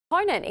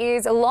Opponent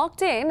is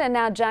locked in, and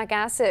now Jack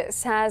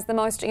Assis has the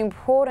most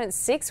important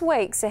 6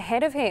 weeks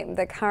ahead of him.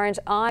 The current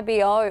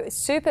IBO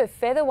super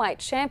featherweight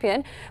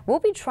champion will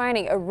be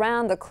training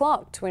around the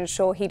clock to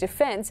ensure he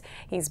defends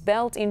his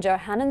belt in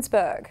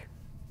Johannesburg.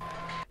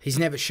 He's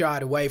never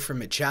shied away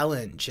from a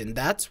challenge, and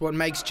that's what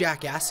makes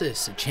Jack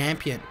Assis a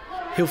champion.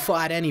 He'll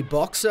fight any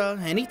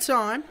boxer,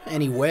 anytime,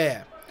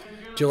 anywhere.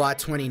 July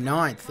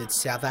 29th, it's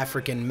South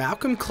African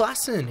Malcolm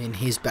Klassen in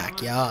his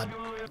backyard.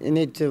 You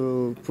need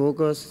to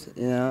focus,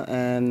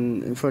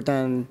 and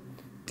important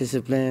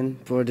discipline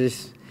for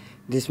this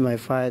my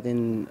fight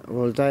in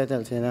world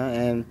titles,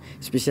 and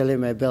especially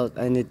my belt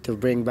I need to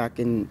bring back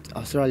in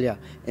Australia,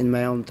 in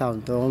my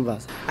hometown,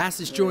 Toowoomba.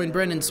 Assis joined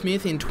Brendan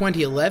Smith in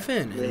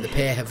 2011, and the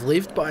pair have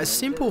lived by a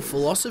simple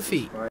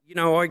philosophy.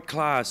 I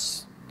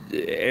class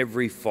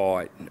every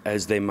fight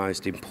as their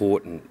most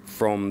important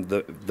from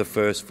the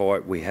first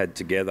fight we had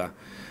together.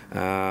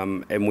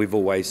 And we've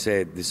always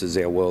said this is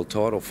our world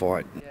title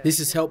fight. This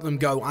has helped them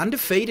go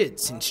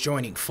undefeated since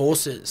joining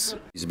forces.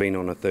 He's been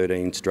on a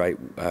 13 straight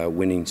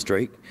winning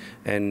streak,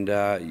 and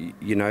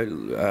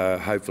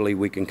hopefully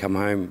we can come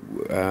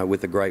home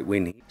with a great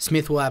win.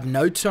 Smith will have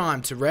no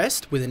time to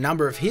rest, with a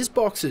number of his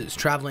boxers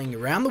travelling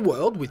around the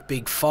world with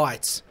big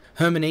fights.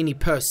 Hermanini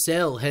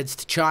Purcell heads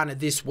to China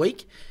this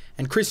week,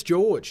 and Chris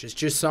George has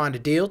just signed a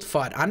deal to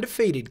fight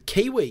undefeated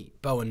Kiwi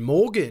Bowen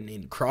Morgan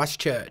in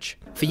Christchurch.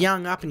 For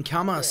young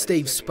up-and-comer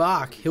Steve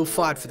Spark, he'll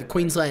fight for the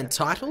Queensland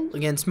title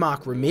against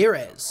Mark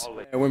Ramirez.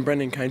 When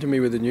Brendan came to me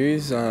with the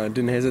news, I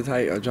didn't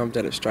hesitate, I jumped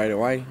at it straight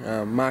away.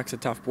 Mark's a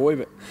tough boy,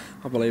 but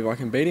I believe I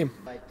can beat him.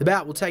 The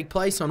bout will take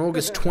place on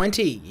August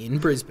 20 in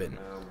Brisbane.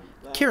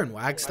 Kieran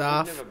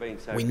Wagstaff,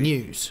 Win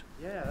News.